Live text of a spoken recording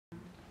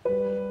We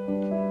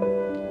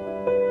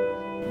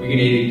can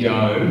either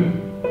go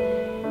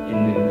in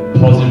the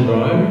positive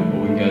road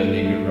or we can go the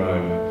negative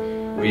road.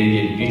 We either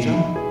get bitter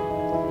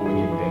or we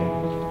get better.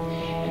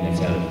 And that's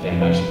how the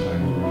foundation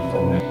program grew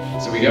from that.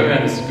 So we go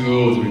around to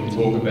schools, we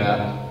talk about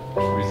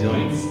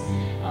resilience,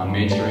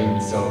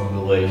 mentoring,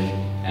 self-belief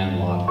and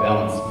life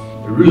balance.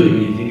 But really,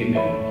 when you think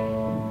about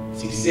it,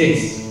 success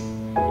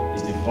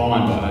is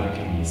defined by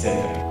overcoming your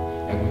setback.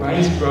 Our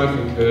greatest growth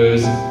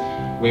occurs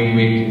when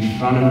we're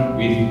confronted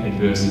with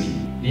adversity.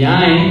 The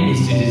aim is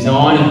to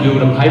design and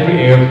build a paper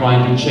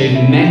aeroplane to achieve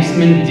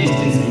maximum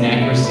distance and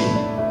accuracy.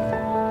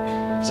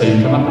 So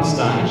you come up on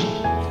stage,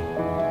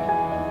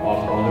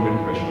 I'll apply a little bit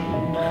of pressure on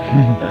you,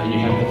 and you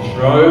have to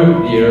throw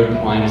the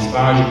aeroplane as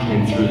far as you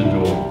can through the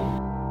door.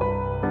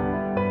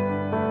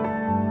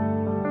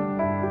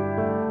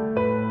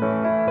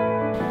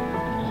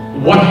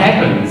 What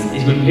happens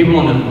is when people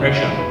are under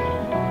pressure,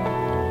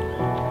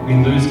 we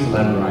lose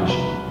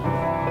collaboration.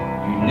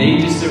 You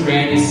need to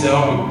surround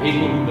yourself with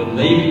people who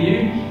believe in you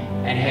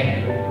and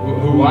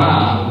who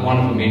are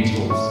wonderful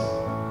mentors.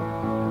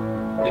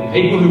 The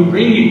people who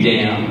bring you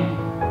down,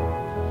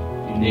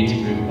 you need to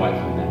move away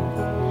from that.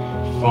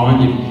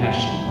 Find your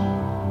passion,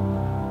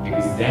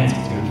 because that's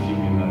what's going to fuel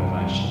your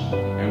motivation.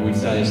 And we'd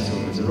say this to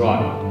them, it's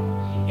right.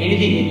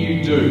 Anything that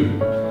you do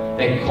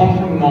that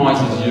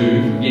compromises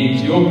you from getting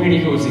to your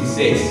pinnacle of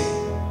success,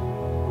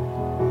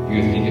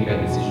 you're going to think about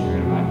the decision you're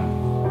going to make.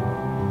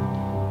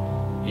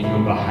 In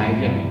your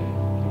behaviour,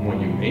 in what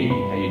you eat,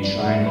 how you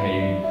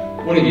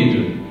train, whatever you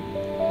do.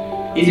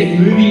 Is it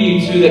moving you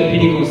to that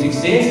pinnacle of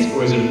success,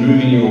 or is it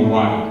moving you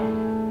away?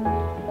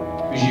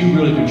 Because you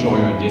really control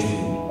your own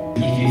destiny.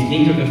 If you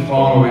think of the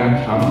final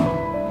outcome,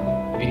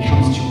 it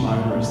becomes too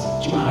onerous,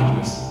 too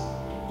arduous.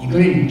 You've got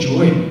to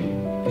enjoy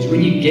it. Because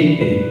when you get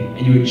there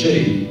and you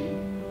achieve,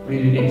 what do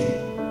you do next?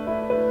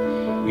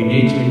 We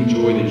need to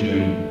enjoy the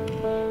journey,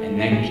 and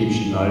that keeps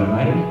you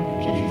motivated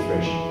and keeps you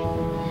fresh.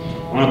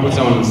 I want to put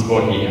someone on the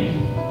spot here,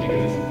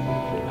 because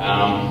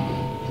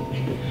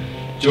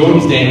Jordan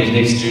Stan was the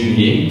next student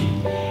here,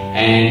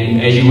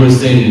 and as you would have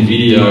seen in the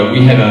video, we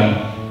have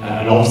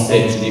an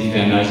offset to N.I.C.K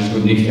Foundation, it's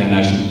called N.I.C.K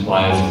Foundation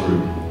Players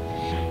Group.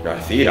 No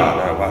theatre,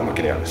 no way, I'm not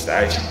getting on the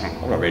stage,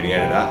 I'm not reading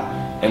any of that.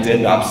 And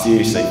ended up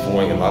seriously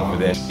falling in love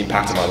with it. It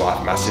impacted my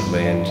life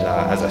massively, and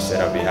as I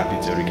said, I'd be happy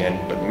to do it again.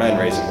 But the main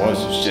reason was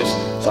just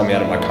something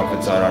out of my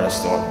comfort zone. I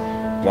just thought,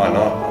 why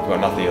not? I've got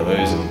nothing to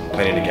lose and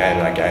plenty to gain,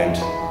 and I gained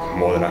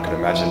more than I could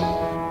imagine.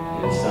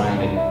 It's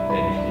saying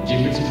that the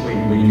difference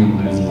between winning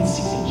and losing is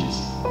 6 inches.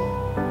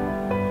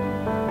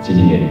 So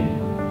you get it.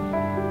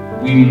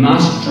 We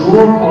must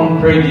draw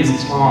upon previous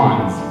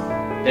times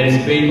that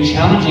has been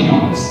challenging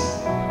on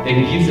us, that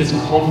gives us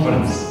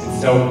confidence and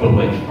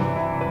self-belief.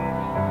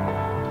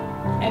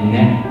 And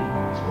that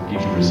is what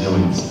gives you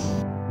resilience.